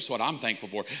 no, here's what I'm thankful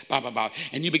for. Blah, blah, blah.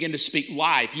 And you begin to speak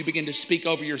life. You begin to speak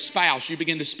over your spouse. You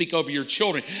begin to speak over your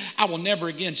children. I will never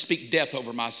again speak death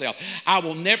over myself. I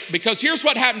will never, because here's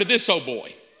what happened to this old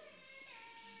boy.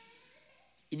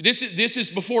 This is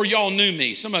before y'all knew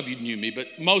me. Some of you knew me, but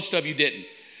most of you didn't.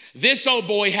 This old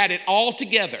boy had it all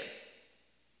together.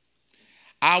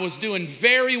 I was doing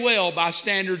very well by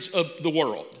standards of the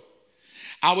world.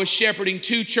 I was shepherding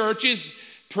 2 churches.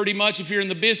 Pretty much if you're in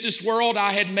the business world,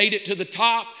 I had made it to the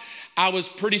top. I was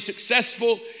pretty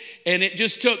successful, and it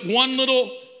just took one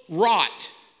little rot.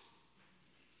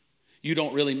 You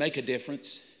don't really make a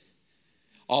difference.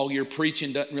 All your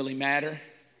preaching doesn't really matter.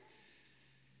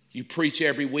 You preach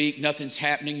every week, nothing's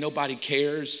happening, nobody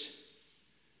cares.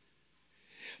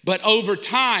 But over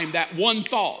time, that one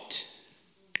thought,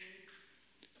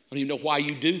 I don't even know why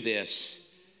you do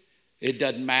this. It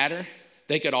doesn't matter.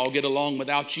 They could all get along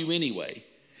without you anyway.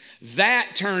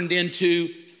 That turned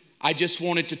into, I just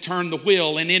wanted to turn the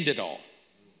wheel and end it all.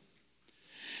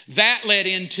 That led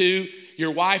into,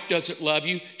 your wife doesn't love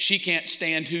you. She can't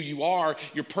stand who you are.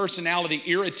 Your personality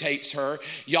irritates her.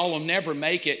 Y'all will never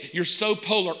make it. You're so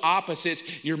polar opposites.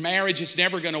 Your marriage is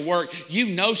never going to work. You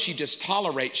know she just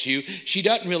tolerates you. She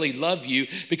doesn't really love you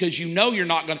because you know you're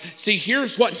not going to. See,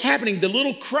 here's what's happening. The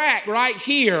little crack right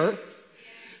here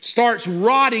starts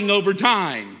rotting over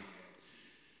time.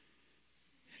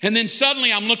 And then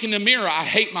suddenly I'm looking in the mirror.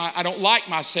 I don't like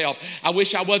myself. I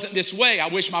wish I wasn't this way. I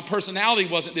wish my personality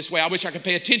wasn't this way. I wish I could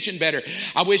pay attention better.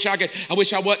 I wish I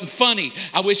wasn't funny.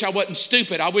 I wish I wasn't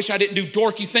stupid. I wish I didn't do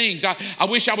dorky things. I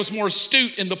wish I was more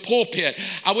astute in the pulpit.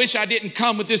 I wish I didn't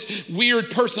come with this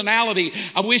weird personality.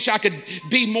 I wish I could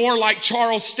be more like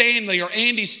Charles Stanley or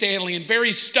Andy Stanley and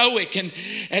very stoic. And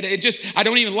it just, I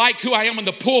don't even like who I am in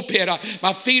the pulpit.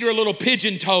 My feet are a little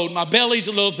pigeon-toed. My belly's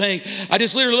a little thing. I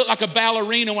just literally look like a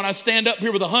ballerina when I stand up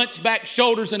here with a hunchback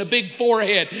shoulders and a big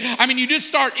forehead. I mean, you just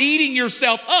start eating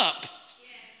yourself up.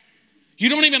 You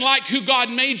don't even like who God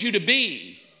made you to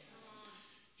be.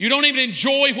 You don't even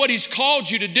enjoy what He's called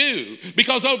you to do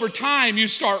because over time you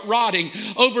start rotting.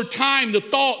 Over time the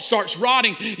thought starts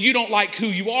rotting. You don't like who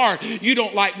you are. You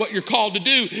don't like what you're called to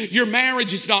do. Your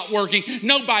marriage is not working.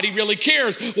 Nobody really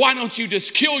cares. Why don't you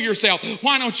just kill yourself?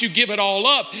 Why don't you give it all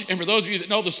up? And for those of you that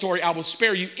know the story, I will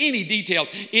spare you any details.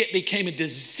 It became a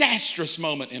disastrous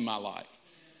moment in my life.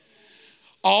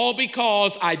 All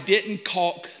because I didn't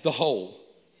caulk the hole.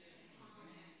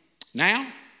 Now,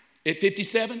 at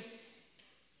 57,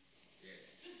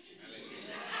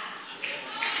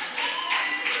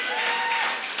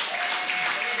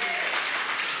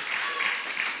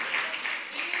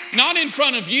 not in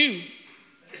front of you.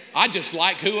 I just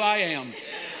like who I am.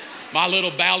 My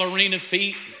little ballerina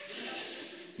feet,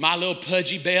 My little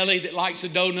pudgy belly that likes a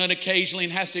donut occasionally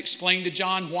and has to explain to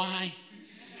John why.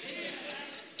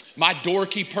 My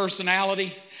dorky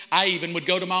personality. I even would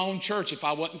go to my own church if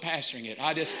I wasn't pastoring it.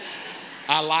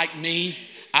 I like me.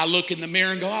 I look in the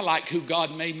mirror and go, I like who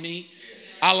God made me.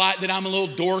 I like that I'm a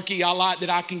little dorky. I like that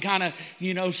I can kind of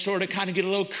get a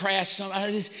little crass.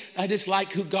 I just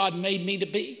like who God made me to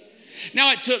be.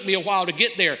 Now, it took me a while to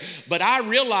get there, but I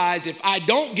realize if I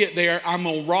don't get there, I'm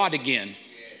going to rot again.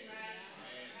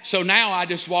 So now I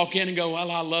just walk in and go, well,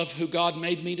 I love who God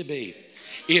made me to be.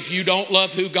 If you don't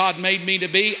love who God made me to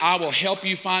be, I will help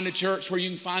you find a church where you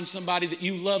can find somebody that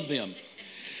you love them.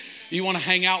 You want to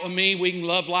hang out with me? We can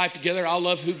love life together. I'll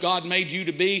love who God made you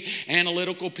to be.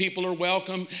 Analytical people are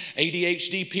welcome.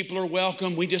 ADHD people are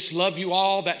welcome. We just love you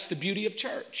all. That's the beauty of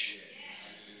church.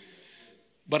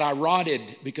 But I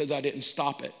rotted because I didn't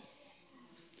stop it.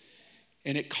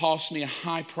 And it cost me a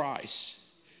high price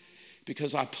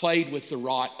because I played with the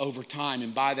rot over time.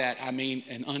 And by that, I mean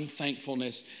an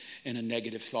unthankfulness and a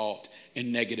negative thought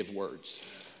and negative words.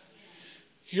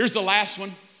 Here's the last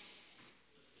one.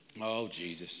 Oh,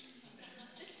 Jesus.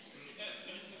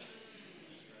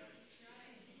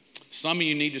 Some of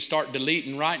you need to start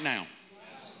deleting right now.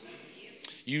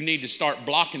 You need to start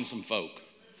blocking some folk.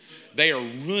 They are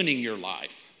ruining your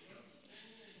life.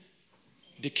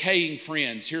 Decaying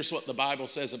friends. Here's what the Bible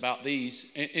says about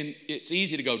these. And it's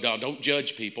easy to go, don't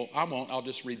judge people. I won't. I'll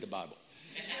just read the Bible.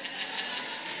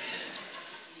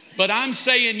 But I'm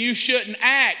saying you shouldn't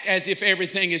act as if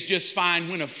everything is just fine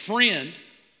when a friend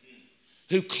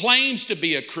who claims to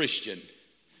be a Christian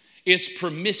is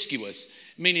promiscuous,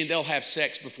 meaning they'll have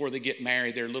sex before they get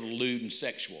married. They're a little lewd and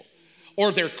sexual.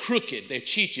 Or they're crooked. They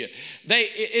cheat you.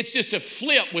 It's just a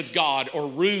flip with God or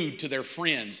rude to their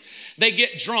friends. They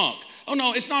get drunk. Oh,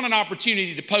 no, it's not an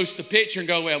opportunity to post the picture and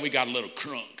go, well, we got a little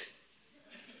crunk.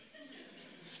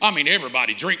 I mean,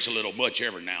 everybody drinks a little much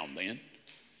every now and then.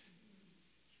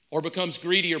 Or becomes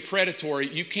greedy or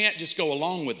predatory. You can't just go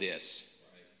along with this.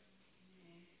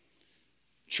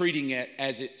 Treating it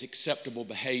as its acceptable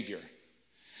behavior.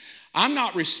 I'm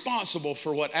not responsible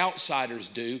for what outsiders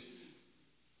do,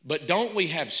 but don't we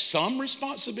have some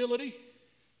responsibility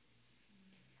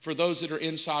for those that are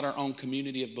inside our own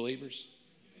community of believers?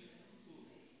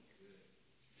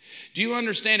 Do you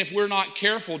understand if we're not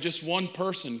careful, just one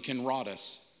person can rot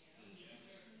us?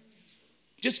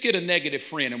 Just get a negative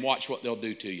friend and watch what they'll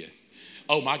do to you.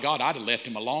 Oh my God, I'd have left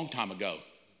him a long time ago.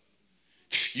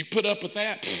 You put up with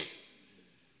that?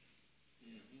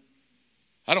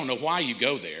 I don't know why you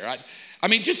go there. I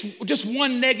mean, just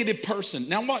one negative person.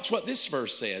 Now watch what this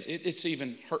verse says. It's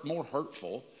even more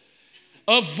hurtful.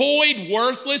 Avoid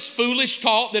worthless, foolish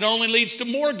talk that only leads to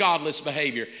more godless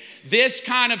behavior. This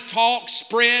kind of talk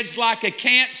spreads like a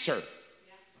cancer.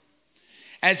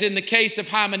 As in the case of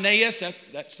Hymenaeus,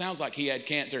 that sounds like he had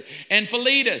cancer, and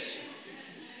Philetus.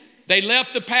 They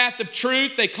left the path of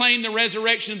truth. They claimed the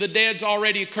resurrection of the dead's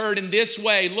already occurred in this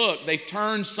way. Look, they've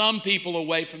turned some people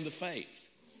away from the faith.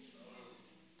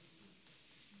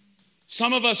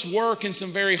 Some of us work in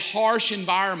some very harsh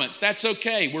environments. That's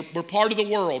okay. We're part of the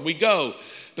world. We go.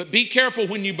 But be careful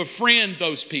when you befriend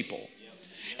those people.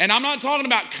 And I'm not talking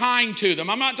about kind to them.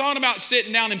 I'm not talking about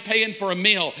sitting down and paying for a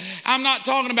meal. I'm not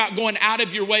talking about going out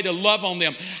of your way to love on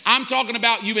them. I'm talking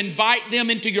about you invite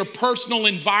them into your personal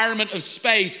environment of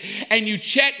space and you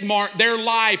check mark their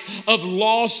life of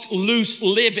lost, loose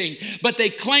living. But they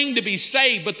claim to be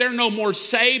saved, but they're no more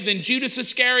saved than Judas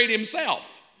Iscariot himself.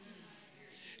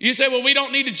 You say, well, we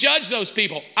don't need to judge those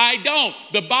people. I don't.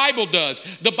 The Bible does.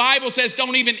 The Bible says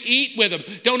don't even eat with them.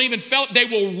 Don't even they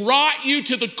will rot you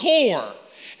to the core.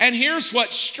 And here's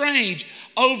what's strange.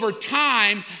 Over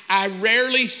time, I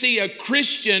rarely see a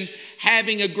Christian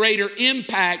having a greater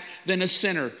impact than a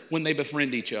sinner when they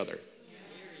befriend each other.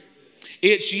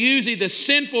 It's usually the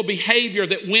sinful behavior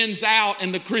that wins out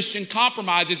and the Christian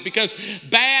compromises because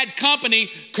bad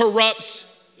company corrupts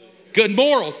good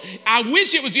morals. I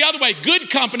wish it was the other way.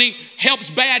 Good company helps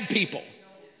bad people.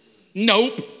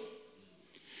 Nope.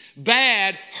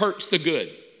 Bad hurts the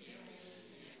good.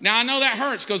 Now, I know that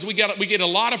hurts because we get a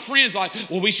lot of friends like,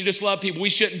 well, we should just love people. We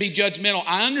shouldn't be judgmental.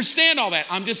 I understand all that.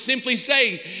 I'm just simply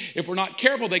saying, if we're not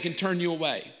careful, they can turn you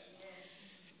away.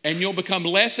 And you'll become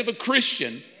less of a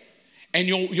Christian. And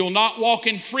you'll not walk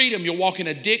in freedom. You'll walk in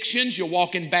addictions. You'll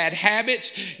walk in bad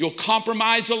habits. You'll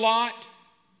compromise a lot.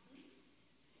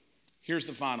 Here's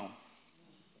the final.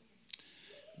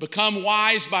 Become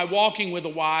wise by walking with the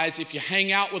wise. If you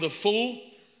hang out with a fool,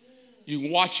 you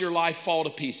can watch your life fall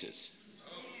to pieces.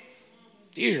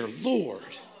 Dear Lord.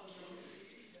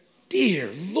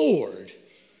 Dear Lord.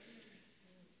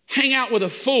 Hang out with a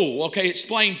fool. Okay,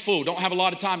 explain fool. Don't have a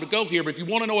lot of time to go here, but if you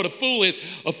want to know what a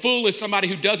fool is somebody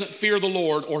who doesn't fear the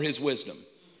Lord or his wisdom.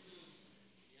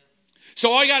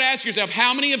 So all you got to ask yourself,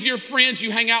 how many of your friends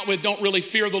you hang out with don't really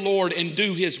fear the Lord and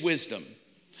do his wisdom?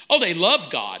 Oh, they love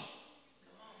God.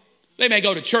 They may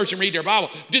go to church and read their Bible.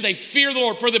 Do they fear the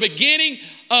Lord? For the beginning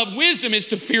of wisdom is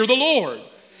to fear the Lord.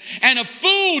 And a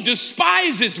fool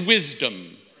despises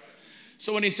wisdom.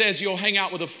 So when he says you'll hang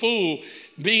out with a fool,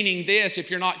 meaning this,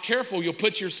 if you're not careful, you'll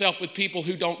put yourself with people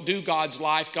who don't do God's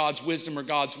life, God's wisdom, or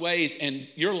God's ways, and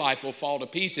your life will fall to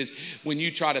pieces when you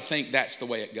try to think that's the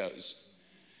way it goes.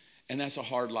 And that's a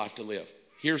hard life to live.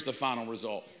 Here's the final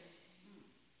result.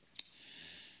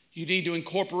 You need to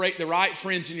incorporate the right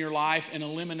friends in your life and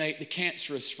eliminate the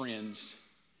cancerous friends,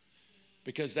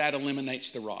 because that eliminates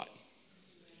the rot.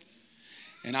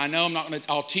 And I know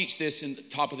I'll teach this in the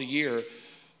top of the year,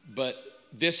 but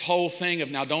this whole thing of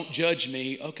now don't judge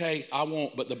me, okay, I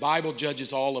won't, but the Bible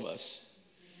judges all of us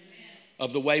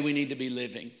of the way we need to be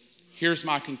living. Here's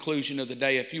my conclusion of the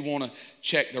day if you want to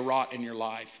check the rot in your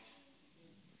life.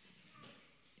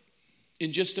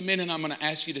 In just a minute, I'm going to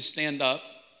ask you to stand up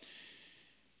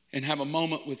and have a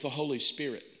moment with the Holy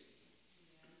Spirit.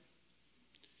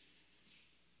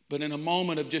 But in a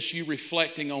moment of just you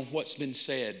reflecting on what's been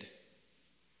said,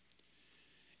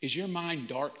 is your mind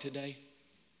dark today?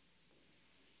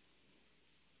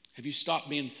 Have you stopped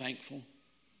being thankful?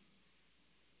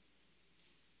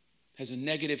 Has a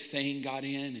negative thing got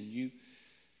in and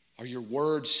are your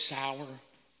words sour?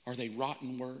 Are they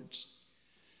rotten words?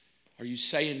 Are you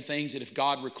saying things that if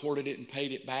God recorded it and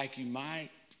paid it back, you might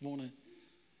want to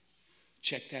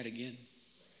check that again?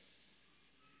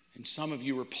 And some of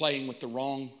you are playing with the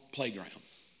wrong playground.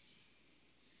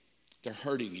 They're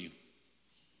hurting you.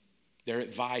 Their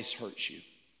advice hurts you.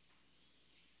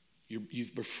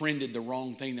 You've befriended the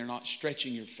wrong thing. They're not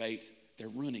stretching your faith. They're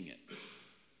ruining it.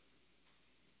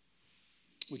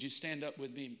 Would you stand up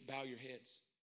with me and bow your heads?